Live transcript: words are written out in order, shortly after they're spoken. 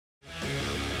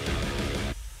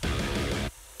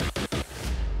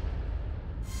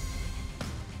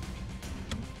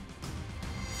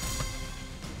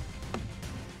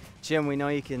Chim, we know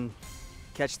you can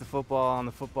catch the football on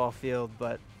the football field,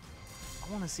 but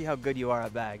I want to see how good you are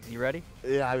at bags. You ready?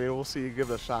 Yeah, I mean, we'll see. Give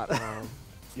it a shot.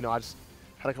 You know, I just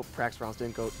had a couple practice rounds.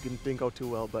 Didn't go too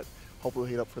well, but hopefully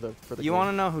we'll heat up for the You game.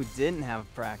 want to know who didn't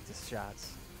have practice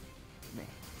shots? Me.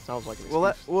 Sounds like an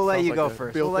We'll let you go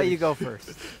first. We'll let you go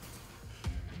first.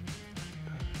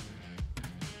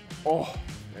 Oh,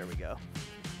 there we go.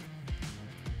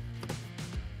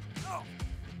 Oh.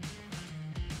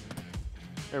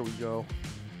 There we go.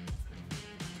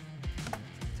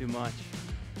 Too much.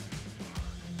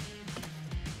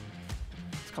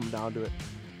 It's coming down to it.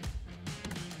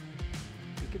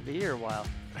 We could be here a while.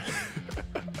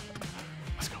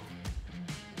 Let's go.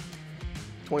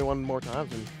 21 more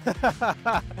times. And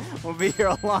we'll be here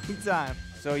a long time.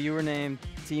 So you were named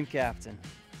team captain.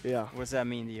 Yeah. What does that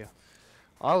mean to you?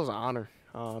 That was an honor.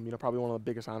 You know, probably one of the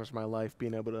biggest honors of my life,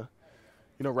 being able to,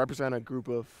 you know, represent a group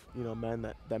of, you know,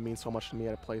 men that means so much to me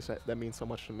at a place that means so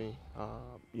much to me.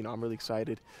 You know, I'm really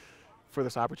excited for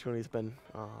this opportunity. It's been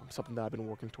something that I've been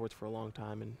working towards for a long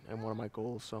time and one of my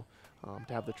goals. So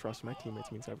to have the trust of my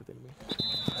teammates means everything to me.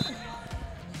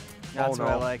 That's what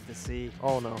I like to see.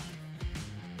 Oh, no.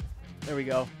 There we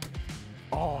go.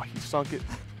 Oh, he sunk it.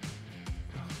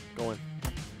 Going.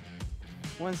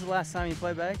 When's the last time you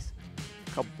played bags?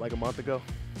 Like a month ago.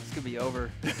 This could be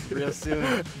over real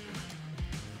soon.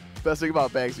 Best thing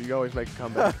about bags, you can always make a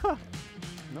comeback.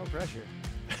 No pressure.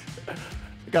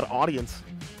 We got an audience.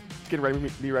 Getting ready,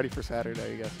 be ready for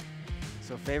Saturday, I guess.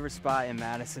 So favorite spot in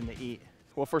Madison to eat?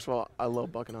 Well, first of all, I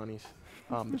love buck and onions.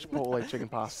 The Chipotle chicken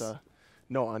pasta,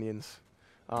 no onions,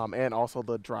 and also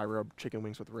the dry rub chicken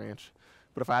wings with ranch.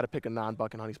 But if I had to pick a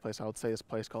non-buck and honey's place, I would say this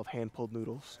place called Hand Pulled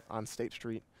Noodles on State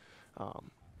Street.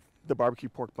 The barbecue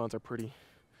pork buns are pretty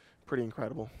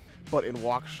incredible. But in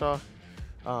Waukesha,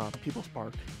 People's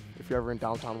Park. If you're ever in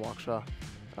downtown Waukesha,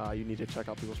 you need to check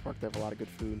out People's Park. They have a lot of good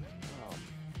food.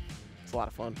 It's a lot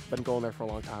of fun. Been going there for a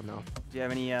long time now. Do you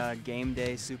have any game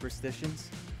day superstitions?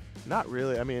 Not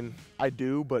really. I mean, I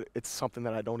do, but it's something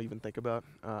that I don't even think about.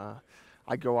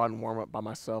 I go out and warm up by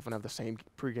myself and have the same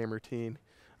pregame routine,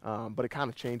 but it kind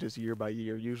of changes year by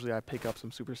year. Usually I pick up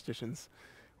some superstitions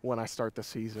when I start the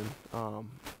season.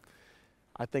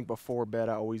 I think before bed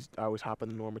I always hop in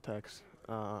the Normatex,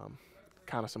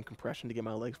 kind of some compression to get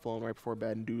my legs flowing right before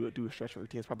bed and do a stretching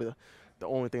routine. It's probably the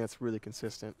only thing that's really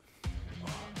consistent.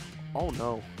 Oh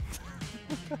no,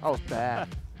 that was bad.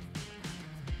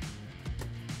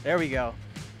 There we go.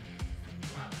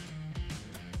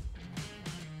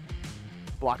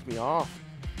 Blocked me off.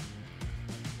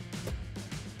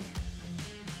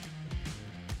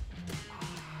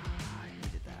 I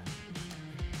needed that.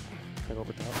 Take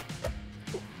over top.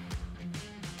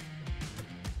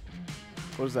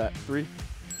 What is that?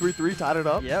 3-3, tied it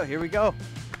up? Yeah, here we go.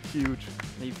 Huge.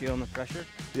 Are you feeling the pressure?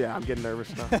 Yeah, I'm getting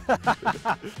nervous now.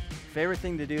 Favorite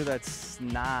thing to do that's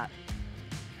not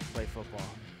play football?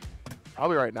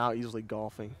 Probably right now, easily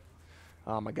golfing.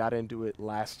 I got into it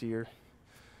last year.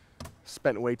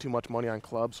 Spent way too much money on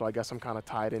clubs, so I guess I'm kind of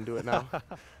tied into it now.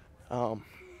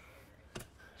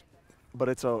 But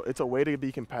it's a way to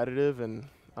be competitive and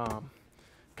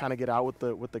kind of get out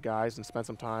with the guys and spend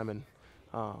some time. And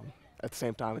at the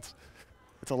same time, it's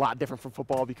a lot different from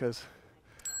football because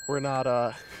we're not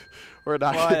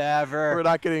whatever. We're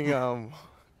not getting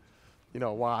you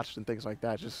know, watched and things like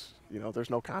that. Just, you know, there's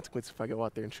no consequence if I go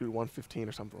out there and shoot 115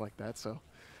 or something like that. So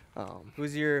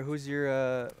who's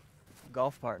your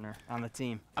golf partner on the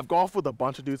team? I've golfed with a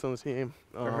bunch of dudes on the team.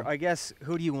 Or I guess,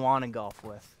 who do you want to golf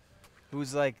with?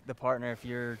 Who's like the partner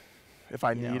if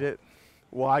I need it?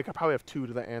 Well, I could probably have two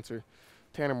to the answer.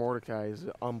 Tanner Mordecai is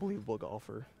an unbelievable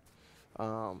golfer,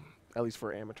 at least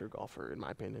for an amateur golfer, in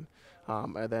my opinion.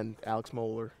 And then Alex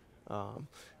Moeller.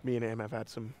 Me and him have had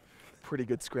some pretty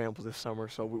good scrambles this summer,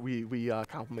 so we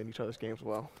complement each other's games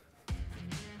well.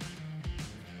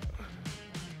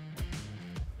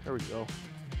 There we go.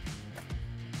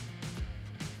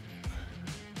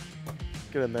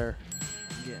 Get in there.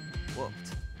 I'm getting whooped.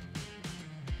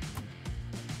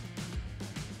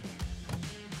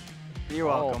 You're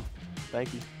welcome.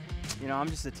 Thank you. You know, I'm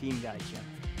just a team guy, Jim.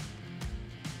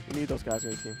 You need those guys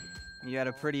on your team. You had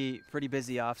a pretty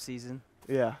busy off season.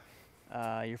 Yeah.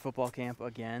 Your football camp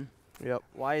again. Yep.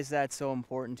 Why is that so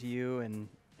important to you, and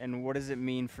what does it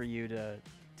mean for you to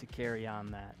carry on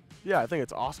that? Yeah, I think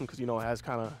it's awesome because, you know, it has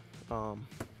kind of,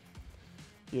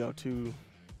 you know, two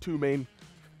main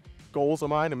goals of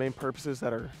mine and main purposes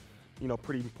that are, you know,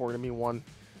 pretty important to me. One,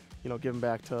 you know, giving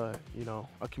back to, you know,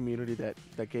 a community that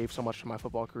gave so much to my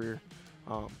football career,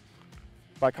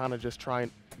 by kind of just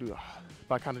trying to, you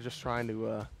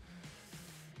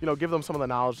know, give them some of the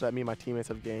knowledge that me and my teammates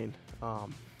have gained,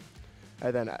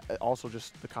 And then also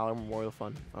just the College Memorial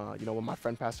Fund. You know, when my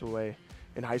friend passed away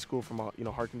in high school from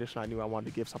a heart condition, I knew I wanted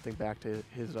to give something back to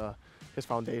his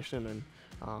foundation, and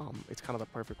it's kind of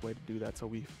the perfect way to do that. So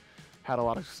we've had a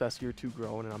lot of success year 2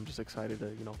 growing, and I'm just excited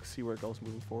to see where it goes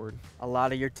moving forward. A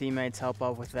lot of your teammates help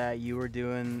out with that. You were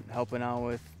helping out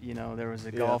with, there was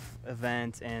a golf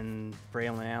event and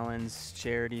Braylon Allen's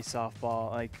charity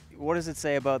softball. Like, what does it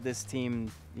say about this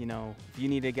team? If you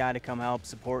need a guy to come help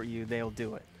support you, they'll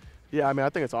do it. Yeah, I mean, I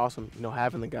think it's awesome,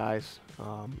 having the guys,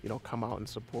 come out and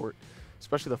support,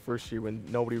 especially the first year when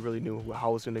nobody really knew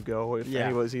how it was going to go, if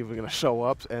anyone was even going to show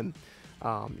up. And,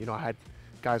 I had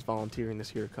guys volunteering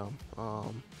this year to come.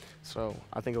 So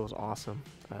I think it was awesome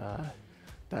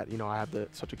that, I have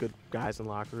such a good guys in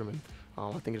the locker room. And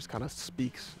I think it just kind of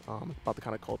speaks about the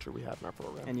kind of culture we have in our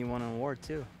program. And you won an award,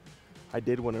 too. I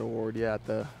did win an award, at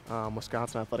the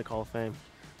Wisconsin Athletic Hall of Fame,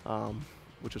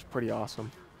 which was pretty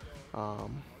awesome.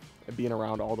 And being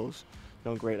around all those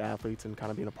great athletes and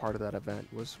kind of being a part of that event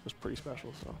was pretty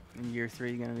special. So. In year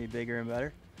 3, going to be bigger and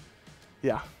better?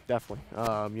 Yeah, definitely.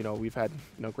 We've had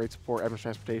great support, Evans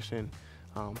Transportation,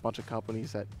 a bunch of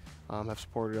companies that have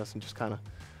supported us and just kind of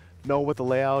know what the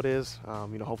layout is.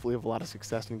 Hopefully we have a lot of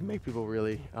success and make people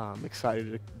really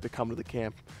excited to come to the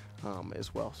camp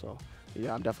as well. So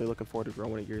yeah, I'm definitely looking forward to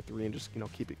growing at year 3 and just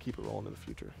keep it rolling in the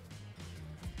future.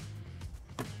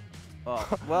 Oh,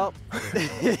 well,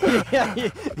 yeah,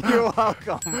 you're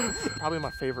welcome. Probably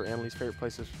my favorite and least favorite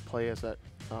places to play is at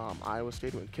Iowa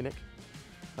Stadium in Kinnick.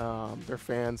 Their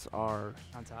fans are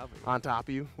on top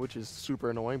of you, which is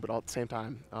super annoying, but at the same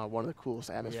time, one of the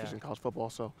coolest atmospheres in college football.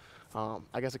 So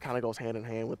I guess it kind of goes hand in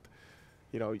hand with,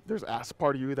 there's a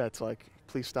part of you that's like,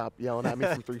 please stop yelling at me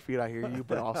from 3 feet, I hear you,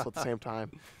 but also at the same time,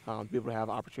 be able to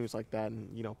have opportunities like that and,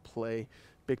 play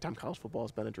big-time college football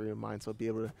has been a dream of mine. So be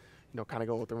able to, kind of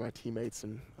go with my teammates,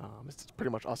 and it's pretty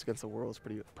much us against the world.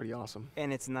 It's pretty awesome.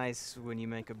 And it's nice when you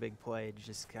make a big play to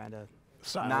just kind of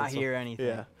silence not hear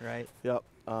anything, right? Yep.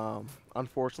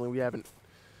 Unfortunately, we haven't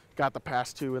got the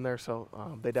past 2 in there, so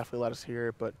they definitely let us hear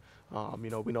it. But, we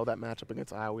know that matchup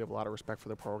against Iowa. We have a lot of respect for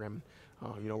the program.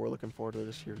 We're looking forward to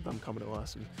this year, them coming to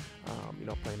us and,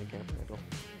 playing in Camp Randall.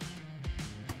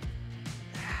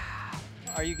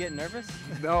 Are you getting nervous?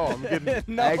 No, I'm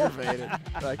getting aggravated.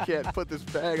 I can't put this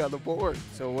bag on the board.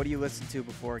 So what do you listen to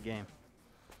before a game?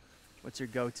 What's your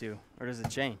go-to, or does it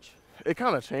change? It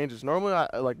kind of changes. Normally,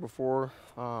 I before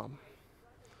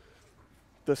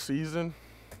the season,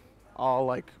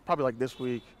 I'll probably this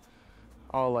week,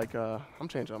 I'll I'm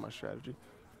changing on my strategy.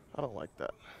 I don't like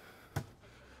that.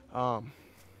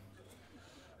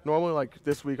 Normally,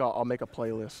 this week, I'll make a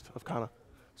playlist of kind of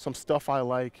some stuff I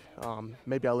like.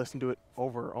 Maybe I listen to it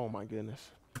over. Oh my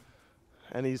goodness!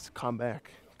 And he's come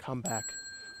back.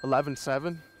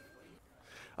 11-7.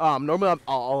 Normally,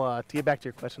 I'll to get back to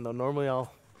your question though. Normally,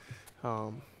 I'll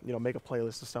make a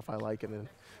playlist of stuff I like and then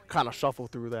kind of shuffle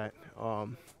through that.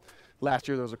 Last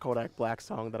year there was a Kodak Black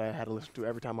song that I had to listen to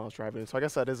every time I was driving. So I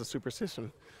guess that is a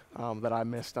superstition that I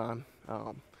missed on.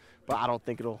 But I don't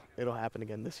think it'll happen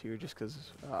again this year just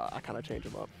because I kind of change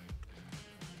them up.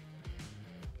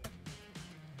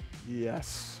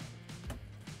 Yes.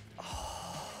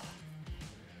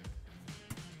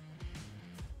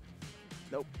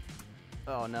 Nope.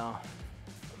 Oh no.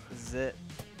 This is it.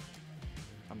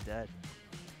 I'm dead.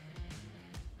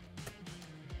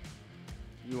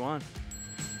 You won.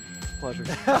 Pleasure.